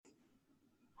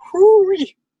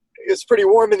Whoo-wee. It's pretty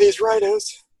warm in these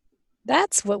rhinos.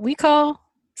 That's what we call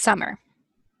summer.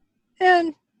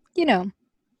 And,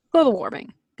 global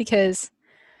warming. Because,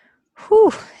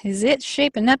 is it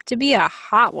shaping up to be a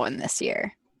hot one this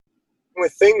year?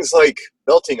 With things like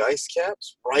melting ice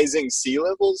caps, rising sea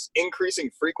levels, increasing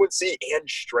frequency and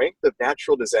strength of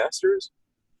natural disasters,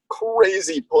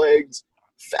 crazy plagues,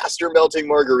 faster melting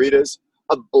margaritas,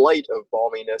 a blight of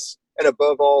balminess, and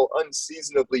above all,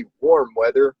 unseasonably warm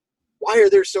weather, why are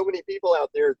there so many people out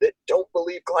there that don't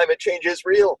believe climate change is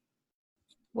real?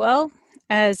 Well,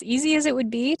 as easy as it would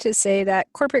be to say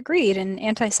that corporate greed and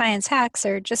anti-science hacks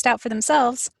are just out for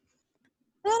themselves,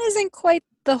 that isn't quite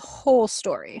the whole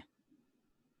story,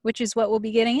 which is what we'll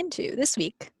be getting into this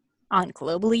week on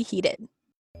Globally Heated.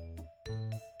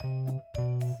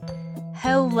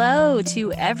 Hello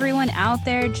to everyone out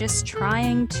there just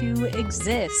trying to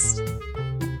exist.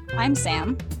 I'm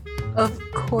Sam. Of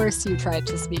course you tried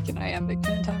to speak in iambic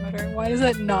pentameter. Why does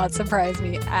that not surprise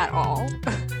me at all?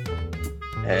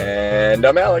 And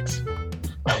I'm Alex.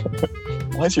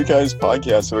 Why is your guys'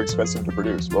 podcast so expensive to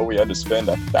produce? Well, we had to spend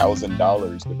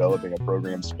 $1,000 developing a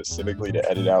program specifically to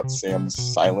edit out Sam's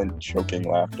silent, choking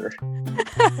laughter.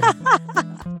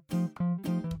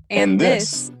 And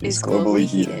this is Globally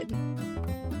Heated.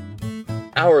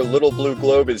 Our little blue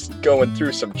globe is going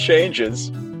through some changes,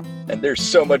 and there's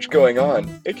so much going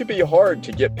on. It can be hard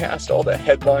to get past all the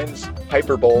headlines,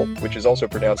 hyperbole, which is also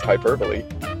pronounced hyperbole,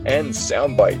 and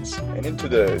sound bites, and into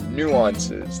the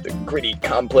nuances, the gritty,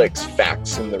 complex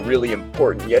facts, and the really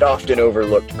important yet often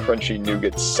overlooked crunchy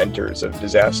nougat centers of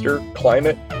disaster,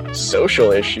 climate,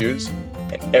 social issues,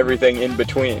 and everything in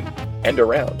between, and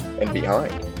around, and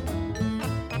behind.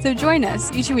 So join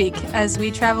us each week as we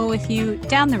travel with you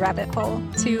down the rabbit hole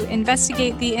to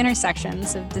investigate the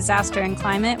intersections of disaster and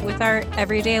climate with our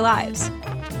everyday lives,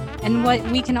 and what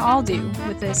we can all do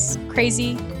with this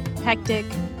crazy, hectic,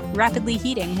 rapidly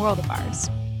heating world of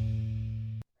ours.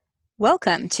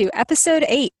 Welcome to episode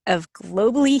 8 of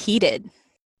Globally Heated,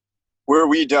 where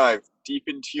we dive deep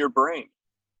into your brain.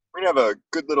 We're going to have a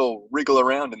good little wriggle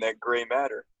around in that gray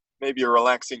matter, maybe a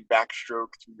relaxing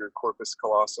backstroke through your corpus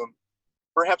callosum,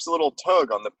 perhaps a little tug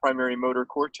on the primary motor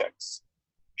cortex,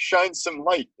 shine some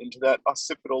light into that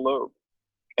occipital lobe,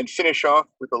 and finish off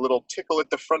with a little tickle at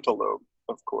the frontal lobe,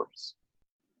 of course.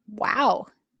 Wow.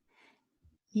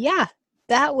 Yeah,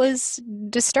 that was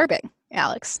disturbing,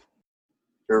 Alex.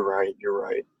 You're right.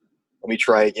 Let me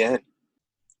try again.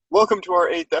 Welcome to our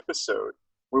 8th episode,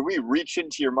 where we reach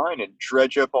into your mind and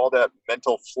dredge up all that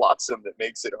mental flotsam that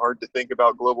makes it hard to think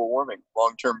about global warming,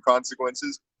 long-term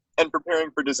consequences, and preparing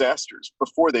for disasters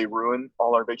before they ruin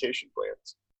all our vacation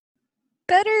plans.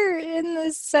 Better in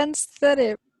the sense that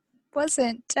it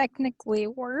wasn't technically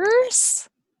worse.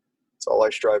 That's all I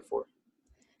strive for.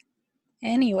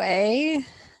 Anyway,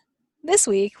 this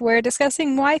week we're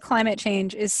discussing why climate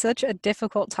change is such a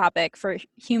difficult topic for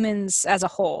humans as a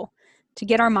whole to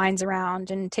get our minds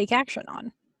around and take action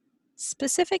on,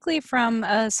 specifically from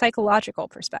a psychological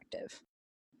perspective.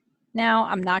 Now,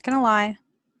 I'm not going to lie.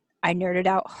 I nerded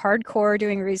out hardcore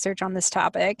doing research on this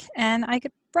topic, and I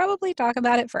could probably talk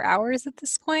about it for hours at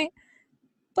this point,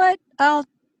 but I'll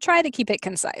try to keep it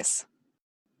concise.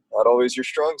 Not always your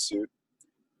strong suit.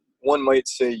 One might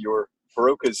say your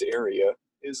Broca's area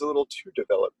is a little too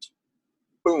developed.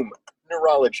 Boom,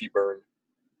 neurology burn.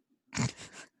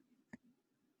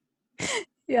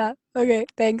 Yeah, okay,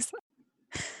 thanks.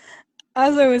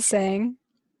 As I was saying,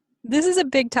 this is a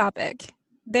big topic.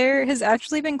 There has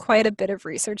actually been quite a bit of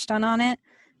research done on it,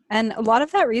 and a lot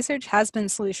of that research has been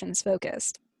solutions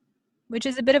focused, which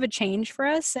is a bit of a change for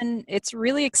us, and it's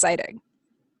really exciting,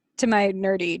 to my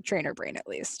nerdy trainer brain at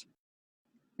least.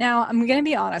 Now, I'm going to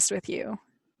be honest with you.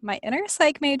 My inner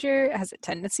psych major has a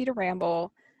tendency to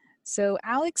ramble, so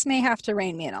Alex may have to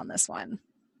rein me in on this one.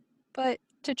 But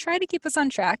to try to keep us on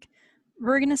track,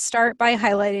 we're going to start by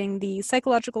highlighting the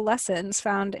psychological lessons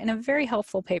found in a very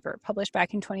helpful paper published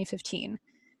back in 2015,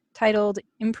 titled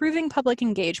Improving Public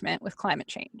Engagement with Climate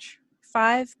Change: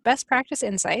 5 Best Practice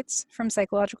Insights from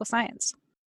Psychological Science.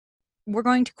 We're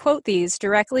going to quote these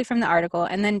directly from the article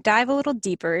and then dive a little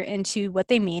deeper into what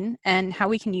they mean and how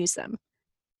we can use them.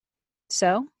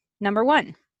 So, number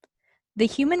 1, the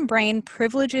human brain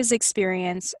privileges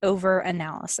experience over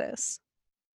analysis.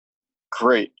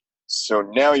 Great. So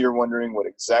now you're wondering what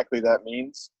exactly that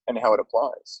means and how it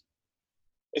applies.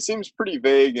 It seems pretty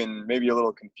vague and maybe a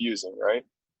little confusing, right?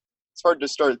 It's hard to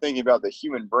start thinking about the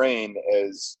human brain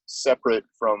as separate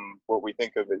from what we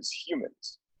think of as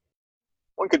humans.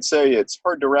 One could say it's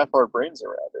hard to wrap our brains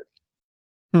around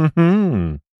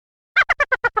it.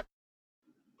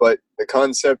 But the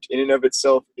concept in and of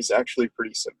itself is actually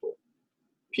pretty simple.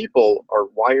 People are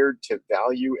wired to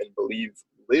value and believe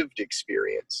lived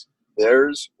experience,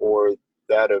 theirs or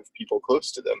that of people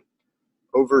close to them,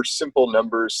 over simple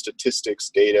numbers, statistics,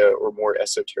 data, or more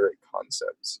esoteric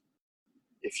concepts.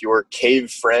 If your cave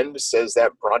friend says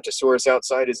that brontosaurus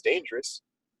outside is dangerous,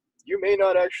 you may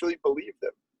not actually believe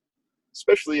them,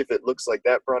 especially if it looks like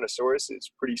that brontosaurus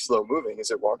is pretty slow moving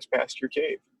as it walks past your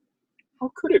cave.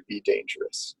 How could it be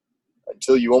dangerous?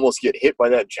 Until you almost get hit by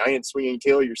that giant swinging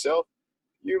tail yourself,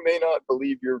 you may not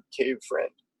believe your cave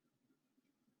friend.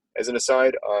 As an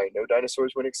aside, I know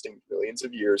dinosaurs went extinct millions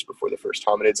of years before the first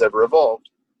hominids ever evolved,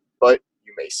 but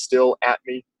you may still at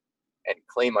me and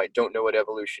claim I don't know what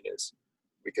evolution is.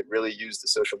 We could really use the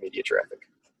social media traffic.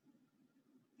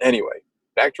 Anyway,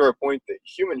 back to our point that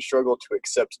humans struggle to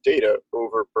accept data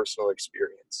over personal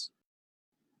experience.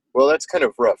 Well, that's kind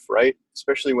of rough, right?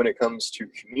 Especially when it comes to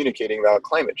communicating about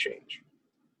climate change.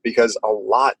 Because a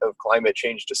lot of climate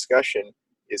change discussion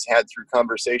is had through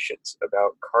conversations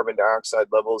about carbon dioxide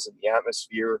levels in the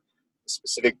atmosphere, the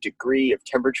specific degree of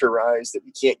temperature rise that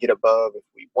we can't get above if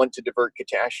we want to divert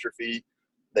catastrophe,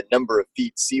 the number of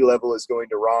feet sea level is going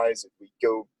to rise if we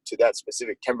go to that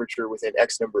specific temperature within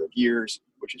X number of years,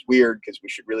 which is weird because we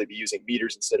should really be using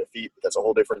meters instead of feet, but that's a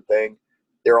whole different thing.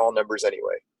 They're all numbers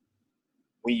anyway.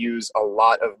 We use a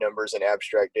lot of numbers and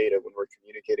abstract data when we're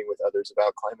communicating with others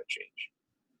about climate change.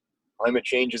 Climate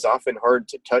change is often hard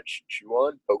to touch, chew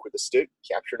on, poke with a stick,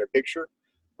 capture in a picture,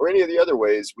 or any of the other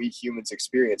ways we humans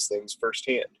experience things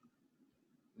firsthand.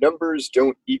 Numbers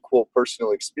don't equal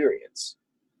personal experience,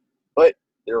 but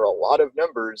there are a lot of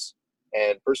numbers,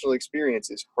 and personal experience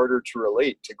is harder to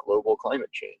relate to global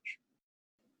climate change.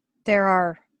 There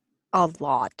are a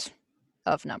lot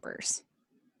of numbers.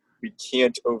 We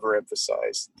can't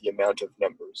overemphasize the amount of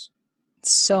numbers.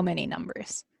 So many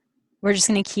numbers. We're just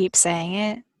going to keep saying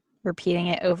it, repeating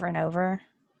it over and over,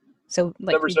 so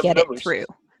Numbers, we get numbers. it through.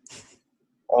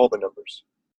 All the numbers.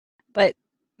 But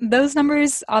those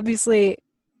numbers obviously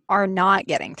are not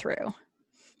getting through.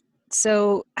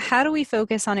 So how do we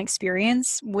focus on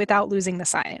experience without losing the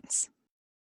science?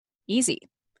 Easy.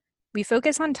 We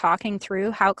focus on talking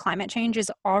through how climate change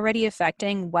is already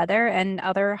affecting weather and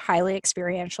other highly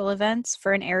experiential events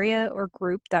for an area or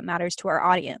group that matters to our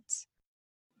audience.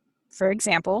 For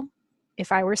example,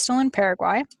 if I were still in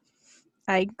Paraguay,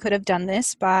 I could have done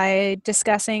this by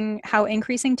discussing how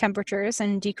increasing temperatures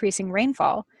and decreasing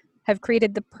rainfall have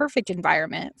created the perfect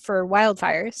environment for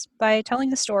wildfires by telling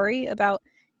the story about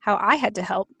how I had to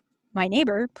help my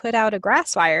neighbor put out a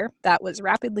grass fire that was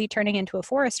rapidly turning into a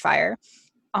forest fire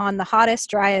on the hottest,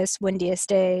 driest, windiest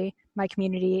day my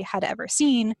community had ever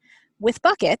seen with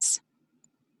buckets.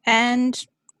 And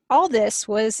all this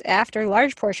was after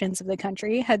large portions of the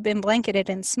country had been blanketed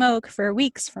in smoke for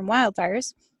weeks from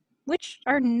wildfires, which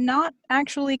are not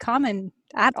actually common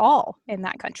at all in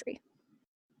that country.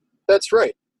 That's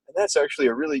right. And that's actually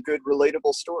a really good,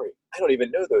 relatable story. I don't even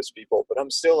know those people, but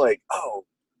I'm still like, oh,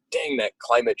 dang, that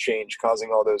climate change causing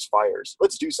all those fires.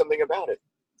 Let's do something about it.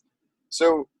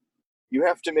 So you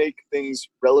have to make things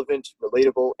relevant,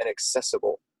 relatable, and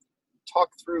accessible. Talk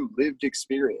through lived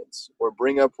experience or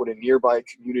bring up what a nearby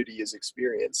community is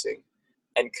experiencing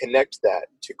and connect that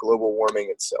to global warming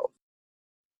itself.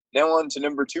 Now on to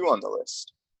number 2 on the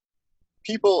list.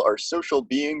 People are social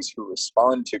beings who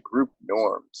respond to group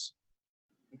norms.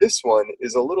 This one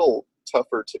is a little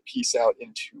tougher to piece out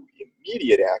into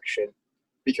immediate action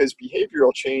because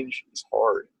behavioral change is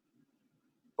hard.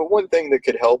 But one thing that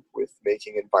could help with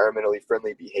making environmentally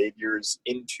friendly behaviors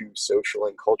into social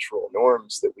and cultural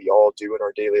norms that we all do in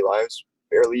our daily lives,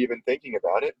 barely even thinking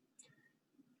about it,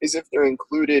 is if they're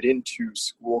included into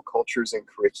school cultures and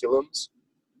curriculums,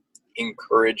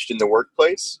 encouraged in the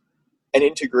workplace, and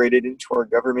integrated into our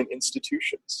government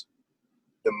institutions.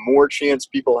 The more chance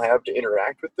people have to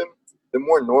interact with them, the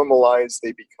more normalized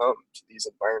they become to these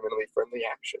environmentally friendly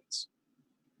actions.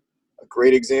 A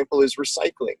great example is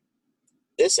recycling.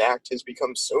 This act has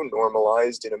become so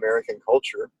normalized in American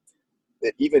culture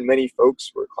that even many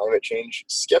folks who are climate change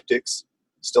skeptics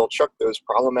still chuck those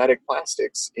problematic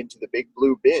plastics into the big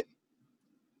blue bin.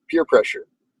 Peer pressure.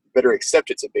 You better accept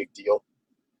it's a big deal.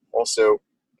 Also,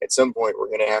 at some point, we're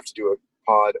going to have to do a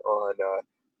pod on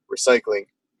recycling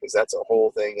because that's a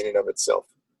whole thing in and of itself.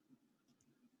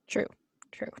 True.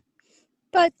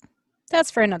 But that's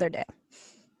for another day.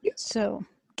 Yes. So,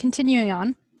 continuing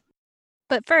on.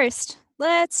 But first,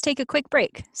 let's take a quick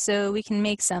break so we can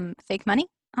make some fake money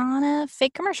on a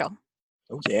fake commercial.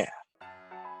 Oh, yeah.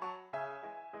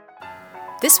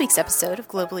 This week's episode of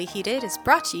Globally Heated is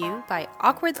brought to you by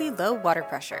Awkwardly Low Water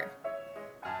Pressure.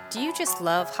 Do you just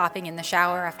love hopping in the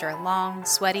shower after a long,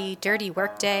 sweaty, dirty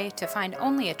workday to find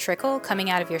only a trickle coming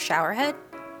out of your shower head?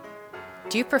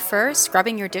 Do you prefer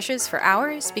scrubbing your dishes for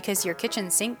hours because your kitchen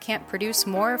sink can't produce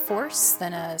more force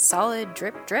than a solid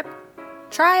drip drip?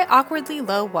 Try awkwardly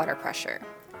low water pressure,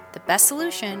 the best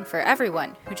solution for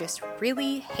everyone who just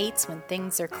really hates when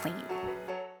things are clean.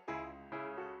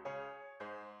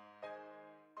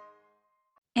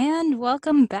 And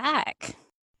welcome back.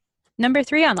 Number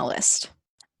 3 on the list.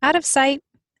 Out of sight,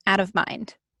 out of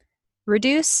mind.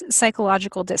 Reduce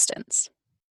psychological distance.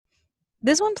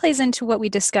 This one plays into what we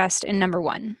discussed in number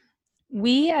 1.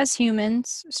 We as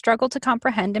humans struggle to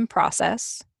comprehend and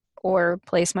process, or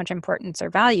place much importance or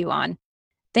value on,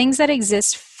 things that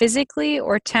exist physically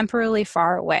or temporally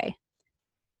far away.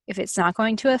 If it's not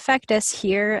going to affect us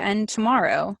here and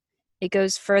tomorrow, it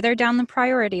goes further down the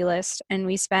priority list and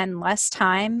we spend less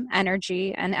time,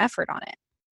 energy, and effort on it.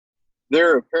 There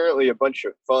are apparently a bunch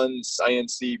of fun,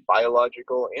 sciencey,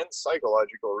 biological, and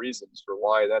psychological reasons for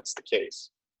why that's the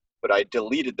case. But I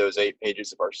deleted those 8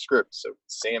 pages of our script, so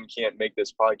Sam can't make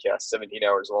this podcast 17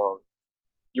 hours long.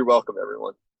 You're welcome,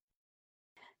 everyone.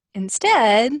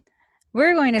 Instead,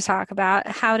 we're going to talk about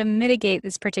how to mitigate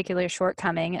this particular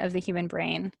shortcoming of the human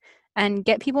brain and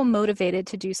get people motivated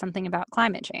to do something about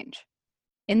climate change.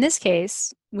 In this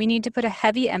case, we need to put a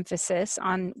heavy emphasis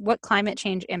on what climate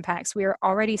change impacts we are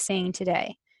already seeing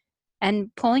today,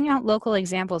 and pulling out local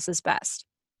examples is best.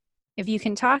 If you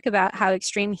can talk about how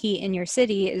extreme heat in your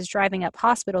city is driving up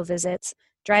hospital visits,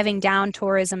 driving down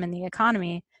tourism and the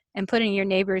economy, and putting your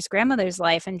neighbor's grandmother's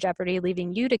life in jeopardy,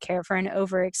 leaving you to care for an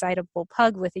overexcitable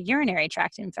pug with a urinary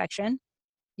tract infection,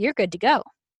 you're good to go.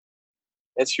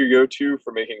 That's your go-to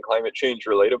for making climate change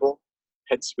relatable?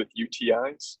 Pets with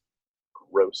UTIs?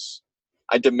 Gross.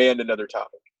 I demand another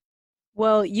topic.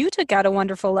 Well, you took out a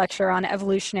wonderful lecture on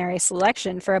evolutionary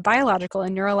selection for a biological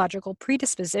and neurological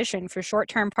predisposition for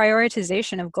short-term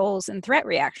prioritization of goals and threat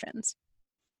reactions.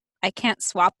 I can't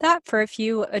swap that for a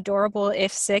few adorable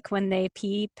if sick when they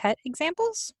pee pet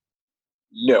examples?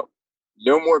 No.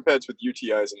 No more pets with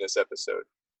UTIs in this episode.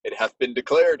 It hath been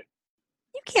declared.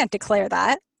 You can't declare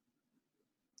that.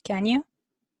 Can you?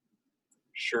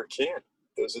 Sure can.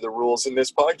 Those are the rules in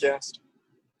this podcast.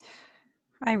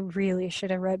 I really should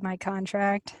have read my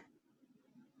contract.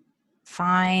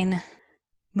 Fine.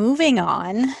 Moving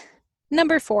on.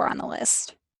 Number 4 on the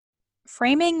list.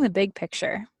 Framing the big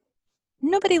picture.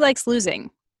 Nobody likes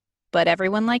losing, but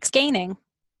everyone likes gaining.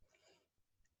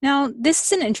 Now, this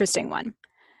is an interesting one.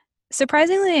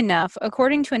 Surprisingly enough,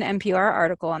 according to an NPR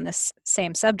article on this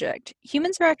same subject,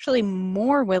 humans are actually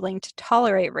more willing to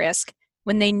tolerate risk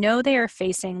when they know they are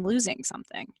facing losing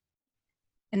something.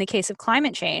 In the case of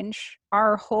climate change,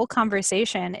 our whole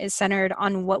conversation is centered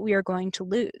on what we are going to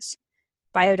lose.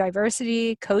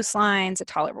 Biodiversity, coastlines, a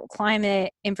tolerable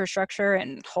climate, infrastructure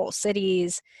and whole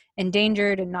cities,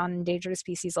 endangered and non-endangered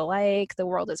species alike, the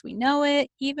world as we know it,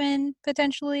 even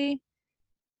potentially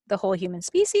the whole human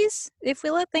species, if we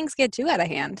let things get too out of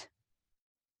hand.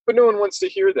 But no one wants to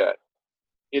hear that.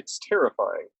 It's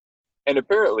terrifying. And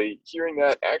apparently, hearing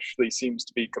that actually seems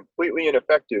to be completely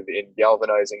ineffective in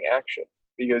galvanizing action,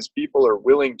 because people are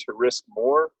willing to risk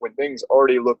more when things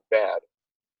already look bad.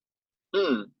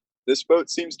 This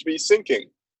boat seems to be sinking.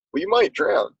 We might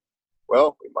drown.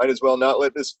 Well, we might as well not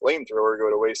let this flamethrower go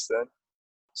to waste then.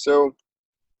 So,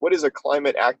 what is a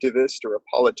climate activist or a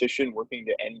politician working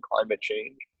to end climate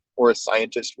change, or a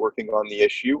scientist working on the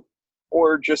issue,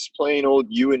 or just plain old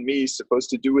you and me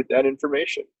supposed to do with that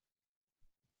information?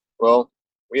 Well,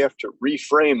 we have to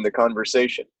reframe the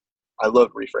conversation. I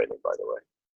love reframing, by the way.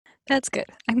 That's good.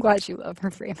 I'm glad you love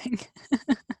reframing.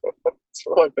 It's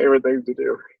one of my favorite things to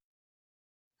do.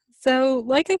 So,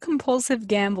 like a compulsive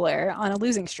gambler on a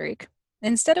losing streak,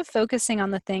 instead of focusing on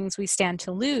the things we stand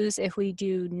to lose if we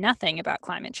do nothing about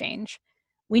climate change,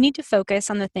 we need to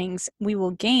focus on the things we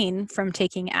will gain from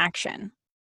taking action.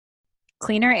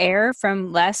 Cleaner air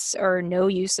from less or no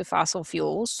use of fossil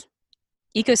fuels,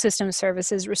 ecosystem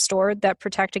services restored that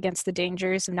protect against the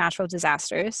dangers of natural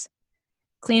disasters,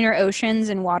 cleaner oceans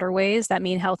and waterways that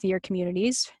mean healthier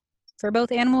communities for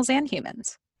both animals and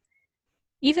humans.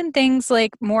 Even things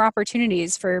like more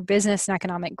opportunities for business and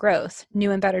economic growth,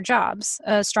 new and better jobs,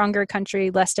 a stronger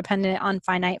country less dependent on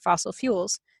finite fossil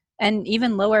fuels, and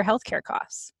even lower healthcare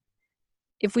costs.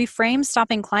 If we frame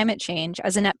stopping climate change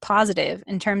as a net positive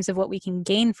in terms of what we can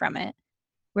gain from it,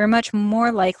 we're much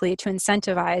more likely to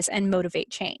incentivize and motivate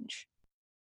change.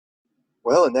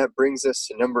 Well, and that brings us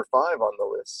to number 5 on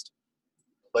the list.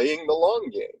 Playing the long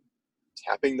game.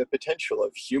 Tapping the potential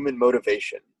of human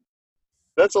motivation.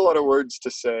 That's a lot of words to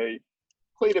say.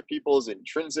 play to people's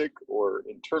intrinsic or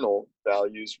internal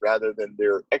values rather than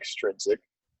their extrinsic,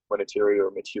 monetary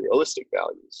or materialistic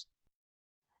values.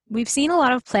 We've seen a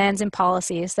lot of plans and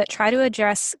policies that try to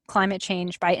address climate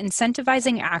change by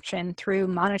incentivizing action through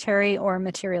monetary or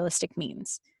materialistic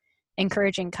means,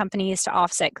 encouraging companies to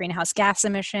offset greenhouse gas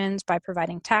emissions by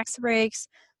providing tax breaks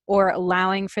or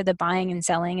allowing for the buying and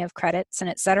selling of credits and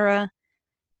etc.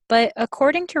 But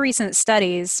according to recent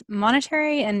studies,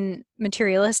 monetary and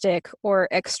materialistic or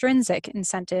extrinsic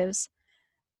incentives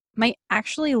might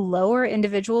actually lower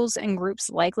individuals and groups'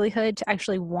 likelihood to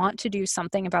actually want to do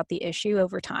something about the issue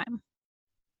over time.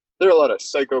 There are a lot of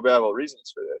psychobabble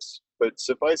reasons for this, but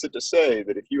suffice it to say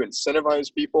that if you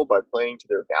incentivize people by playing to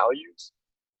their values,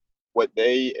 what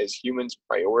they as humans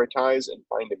prioritize and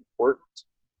find important,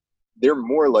 they're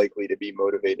more likely to be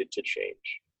motivated to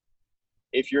change.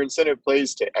 If your incentive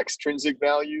plays to extrinsic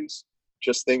values,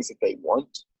 just things that they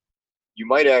want, you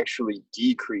might actually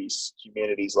decrease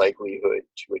humanity's likelihood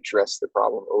to address the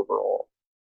problem overall.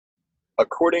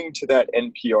 According to that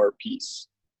NPR piece,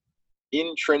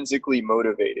 intrinsically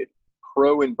motivated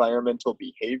pro-environmental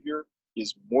behavior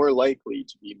is more likely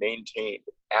to be maintained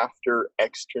after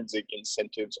extrinsic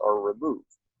incentives are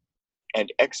removed,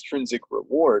 and extrinsic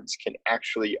rewards can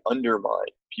actually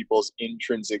undermine people's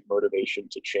intrinsic motivation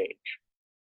to change.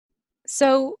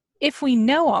 So, if we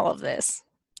know all of this,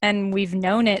 and we've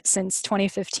known it since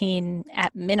 2015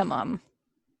 at minimum,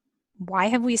 why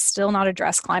have we still not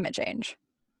addressed climate change?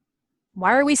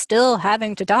 Why are we still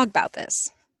having to talk about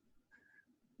this?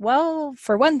 Well,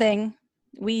 for one thing,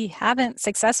 we haven't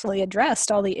successfully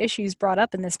addressed all the issues brought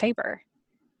up in this paper.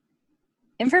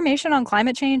 Information on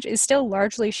climate change is still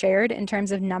largely shared in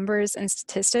terms of numbers and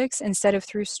statistics instead of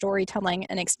through storytelling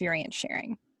and experience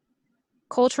sharing.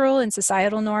 Cultural and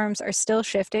societal norms are still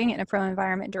shifting in a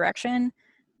pro-environment direction,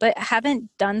 but haven't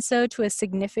done so to a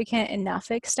significant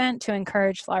enough extent to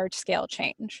encourage large-scale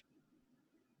change.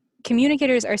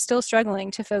 Communicators are still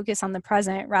struggling to focus on the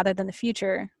present rather than the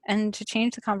future, and to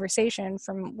change the conversation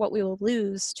from what we will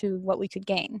lose to what we could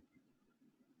gain.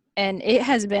 And it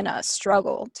has been a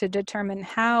struggle to determine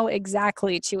how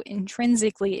exactly to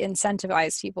intrinsically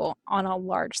incentivize people on a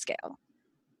large scale.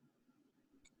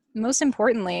 Most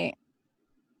importantly,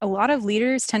 a lot of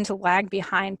leaders tend to lag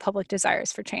behind public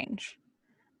desires for change.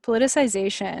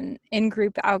 Politicization,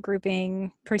 in-group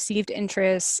outgrouping, perceived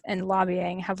interests, and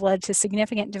lobbying have led to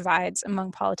significant divides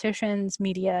among politicians,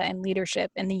 media, and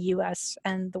leadership in the US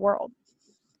and the world.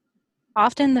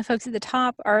 Often, the folks at the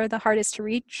top are the hardest to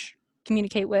reach,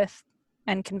 communicate with,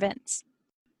 and convince.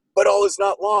 But all is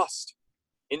not lost.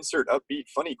 Insert upbeat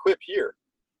funny quip here.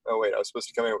 Oh wait, I was supposed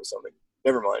to come in with something.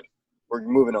 Never mind. We're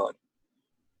moving on.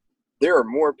 There are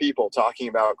more people talking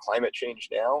about climate change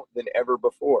now than ever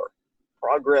before.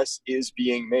 Progress is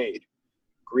being made.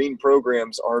 Green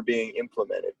programs are being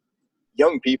implemented.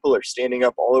 Young people are standing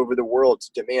up all over the world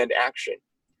to demand action,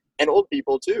 and old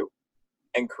people too.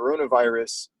 And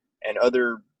coronavirus and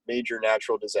other major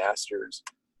natural disasters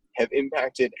have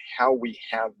impacted how we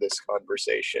have this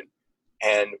conversation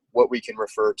and what we can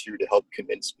refer to help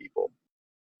convince people.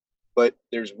 But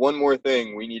there's one more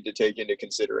thing we need to take into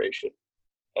consideration.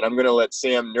 And I'm going to let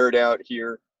Sam nerd out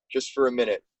here just for a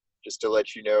minute, just to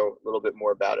let you know a little bit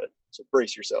more about it. So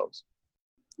brace yourselves.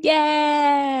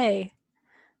 Yay!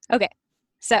 Okay,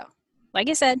 so, like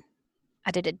I said,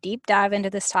 I did a deep dive into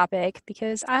this topic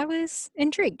because I was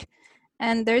intrigued.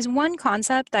 And there's one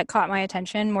concept that caught my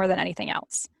attention more than anything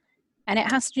else. And it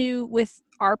has to do with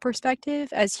our perspective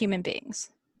as human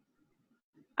beings.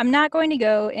 I'm not going to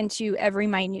go into every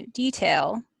minute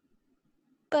detail,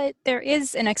 but there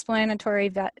is an explanatory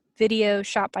video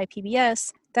shot by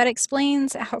PBS that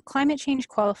explains how climate change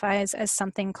qualifies as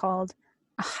something called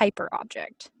a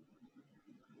hyperobject.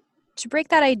 To break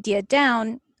that idea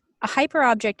down, a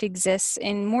hyperobject exists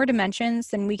in more dimensions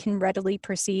than we can readily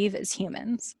perceive as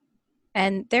humans,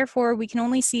 and therefore we can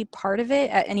only see part of it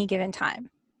at any given time,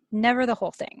 never the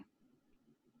whole thing.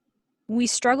 We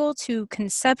struggle to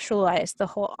conceptualize the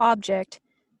whole object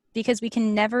because we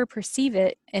can never perceive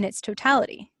it in its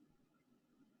totality.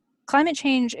 Climate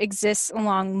change exists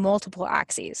along multiple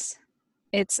axes.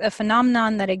 It's a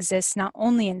phenomenon that exists not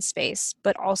only in space,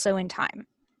 but also in time.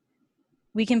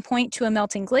 We can point to a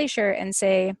melting glacier and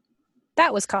say,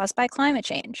 that was caused by climate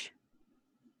change.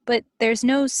 But there's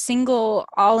no single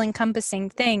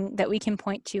all-encompassing thing that we can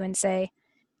point to and say,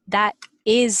 that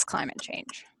is climate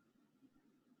change.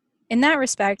 In that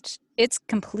respect, it's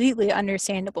completely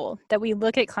understandable that we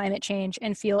look at climate change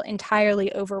and feel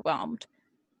entirely overwhelmed,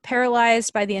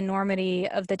 paralyzed by the enormity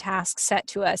of the task set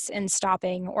to us in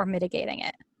stopping or mitigating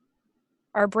it.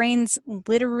 Our brains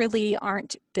literally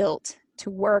aren't built to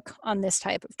work on this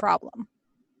type of problem.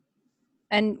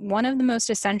 And one of the most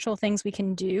essential things we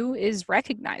can do is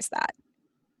recognize that,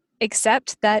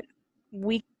 accept that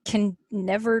we can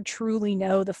never truly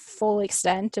know the full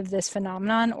extent of this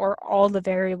phenomenon or all the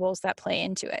variables that play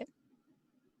into it,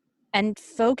 and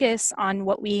focus on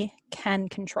what we can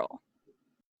control.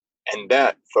 And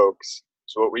that, folks,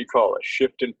 is what we call a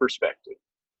shift in perspective.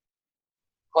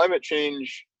 Climate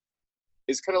change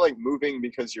is kind of like moving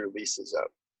because your lease is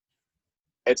up.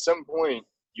 At some point,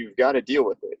 you've got to deal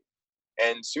with it,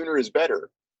 and sooner is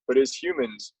better. But as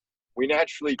humans, we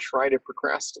naturally try to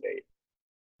procrastinate.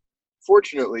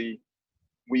 Fortunately,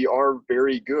 we are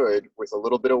very good with a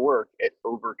little bit of work at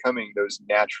overcoming those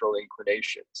natural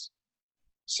inclinations.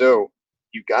 So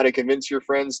you got to convince your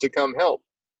friends to come help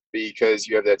because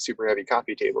you have that super heavy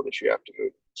coffee table that you have to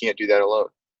move. You can't do that alone.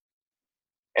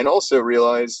 And also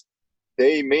realize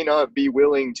they may not be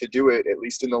willing to do it, at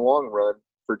least in the long run,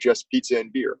 for just pizza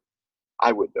and beer.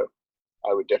 I would, though.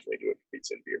 I would definitely do it for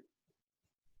pizza and beer.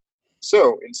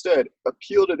 So instead,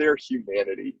 appeal to their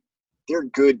humanity. They're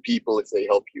good people if they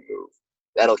help you move.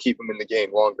 That'll keep them in the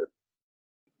game longer.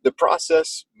 The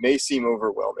process may seem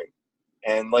overwhelming.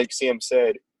 And like Sam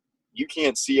said, you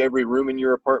can't see every room in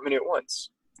your apartment at once,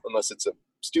 unless it's a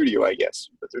studio, I guess.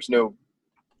 But there's no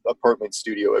apartment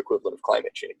studio equivalent of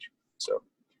climate change.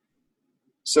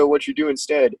 So what you do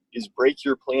instead is break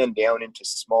your plan down into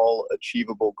small,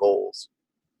 achievable goals.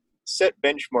 Set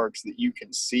benchmarks that you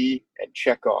can see and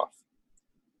check off.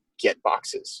 Get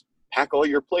boxes. Pack all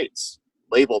your plates.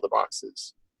 Label the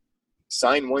boxes.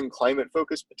 Sign one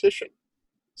climate-focused petition.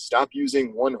 Stop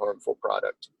using one harmful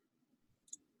product.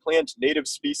 Plant native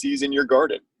species in your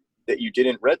garden that you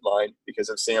didn't redline because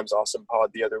of Sam's awesome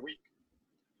pod the other week.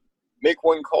 Make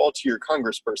one call to your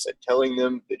congressperson telling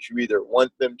them that you either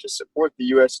want them to support the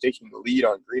U.S. taking the lead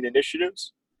on green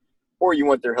initiatives, or you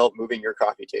want their help moving your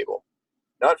coffee table.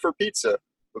 Not for pizza,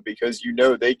 but because you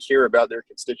know they care about their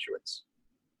constituents.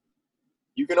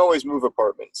 You can always move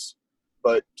apartments,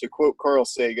 but to quote Carl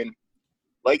Sagan,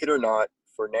 like it or not,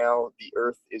 for now, the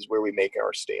earth is where we make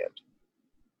our stand.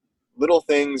 Little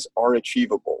things are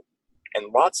achievable,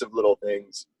 and lots of little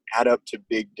things add up to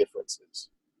big differences.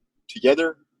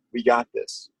 Together, we got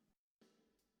this.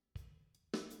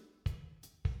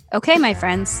 Okay, my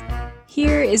friends,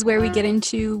 here is where we get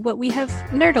into what we have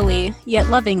nerdily yet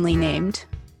lovingly named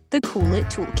the Cool It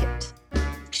Toolkit.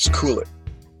 Just cool it.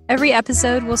 Every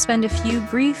episode, we'll spend a few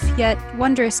brief yet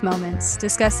wondrous moments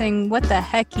discussing what the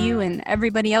heck you and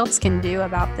everybody else can do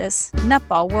about this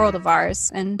nutball world of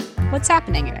ours and what's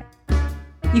happening in it.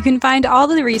 You can find all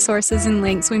the resources and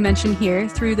links we mention here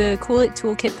through the Cool It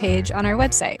Toolkit page on our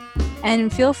website.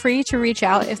 And feel free to reach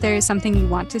out if there is something you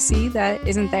want to see that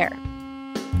isn't there.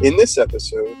 In this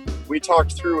episode, we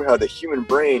talked through how the human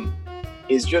brain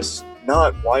is just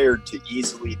not wired to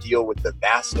easily deal with the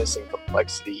vastness and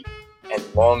complexity and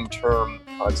long-term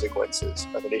consequences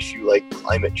of an issue like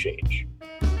climate change.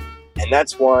 And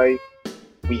that's why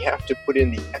we have to put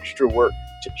in the extra work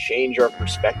to change our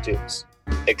perspectives,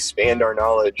 expand our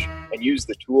knowledge, and use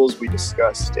the tools we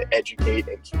discuss to educate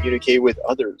and communicate with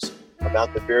others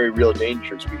about the very real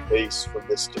dangers we face from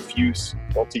this diffuse,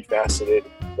 multifaceted,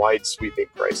 wide-sweeping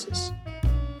crisis.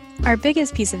 Our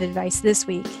biggest piece of advice this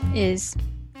week is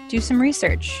do some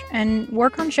research and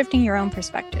work on shifting your own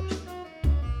perspective.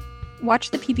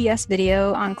 Watch the PBS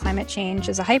video on climate change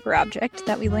as a hyperobject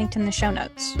that we linked in the show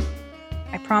notes.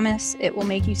 I promise it will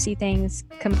make you see things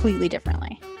completely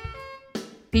differently.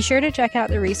 Be sure to check out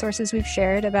the resources we've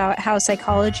shared about how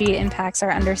psychology impacts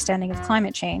our understanding of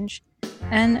climate change,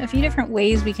 and a few different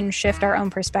ways we can shift our own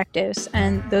perspectives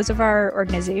and those of our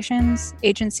organizations,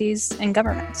 agencies, and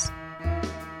governments.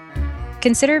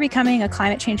 Consider becoming a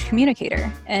climate change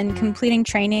communicator and completing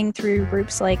training through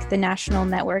groups like the National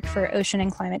Network for Ocean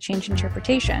and Climate Change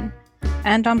Interpretation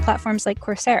and on platforms like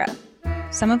Coursera,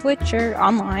 some of which are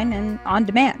online and on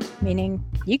demand, meaning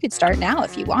you could start now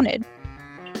if you wanted.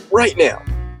 Right now.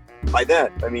 By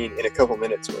that, I mean in a couple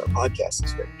minutes when our podcast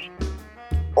is finished.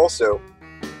 Also,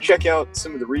 check out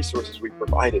some of the resources we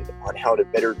provided on how to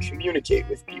better communicate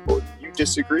with people you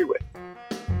disagree with.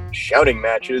 Shouting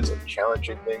matches and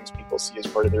challenging things people see as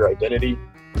part of their identity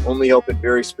only help in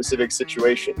very specific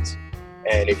situations.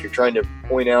 And if you're trying to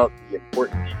point out the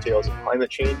important details of climate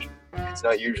change, it's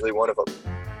not usually one of them.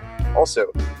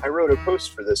 Also, I wrote a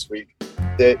post for this week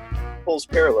that pulls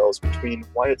parallels between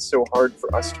why it's so hard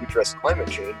for us to address climate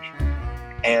change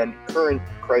and current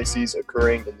crises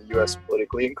occurring in the US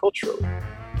politically and culturally.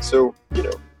 So,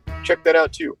 check that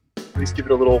out too. Please give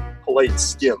it a little polite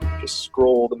skim. Just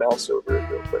scroll the mouse over it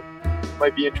real quick. It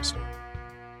might be interesting.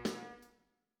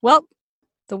 Well,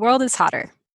 the world is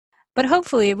hotter. But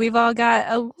hopefully we've all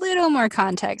got a little more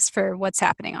context for what's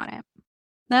happening on it.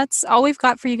 That's all we've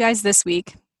got for you guys this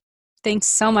week. Thanks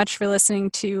so much for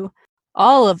listening to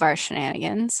all of our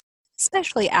shenanigans,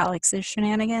 especially Alex's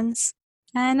shenanigans.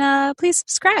 And please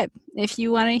subscribe if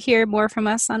you want to hear more from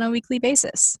us on a weekly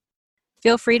basis.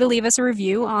 Feel free to leave us a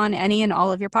review on any and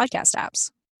all of your podcast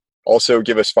apps. Also,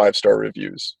 give us 5-star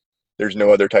reviews. There's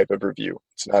no other type of review.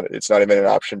 It's not even an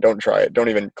option. Don't try it. Don't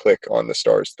even click on the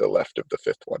stars to the left of the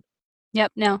 5th one.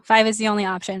 Yep, no, 5 is the only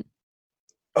option.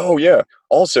 Oh, yeah.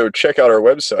 Also, check out our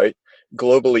website,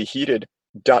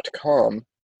 globallyheated.com.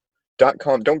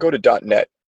 Don't go to .net.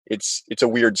 It's a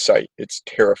weird site. It's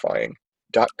terrifying.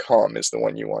 .com is the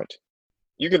one you want.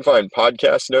 You can find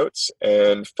podcast notes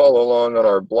and follow along on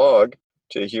our blog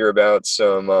to hear about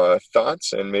some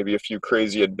thoughts and maybe a few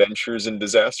crazy adventures in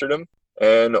disasterdom.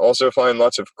 And also find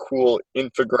lots of cool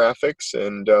infographics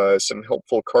and some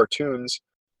helpful cartoons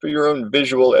for your own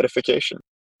visual edification.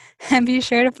 And be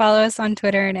sure to follow us on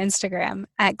Twitter and Instagram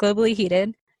at Globally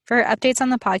Heated for updates on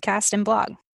the podcast and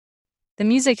blog. The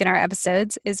music in our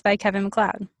episodes is by Kevin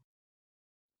MacLeod.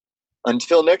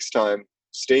 Until next time,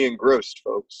 stay engrossed,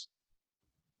 folks.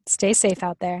 Stay safe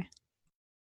out there.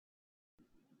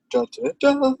 Da,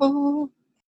 da, da.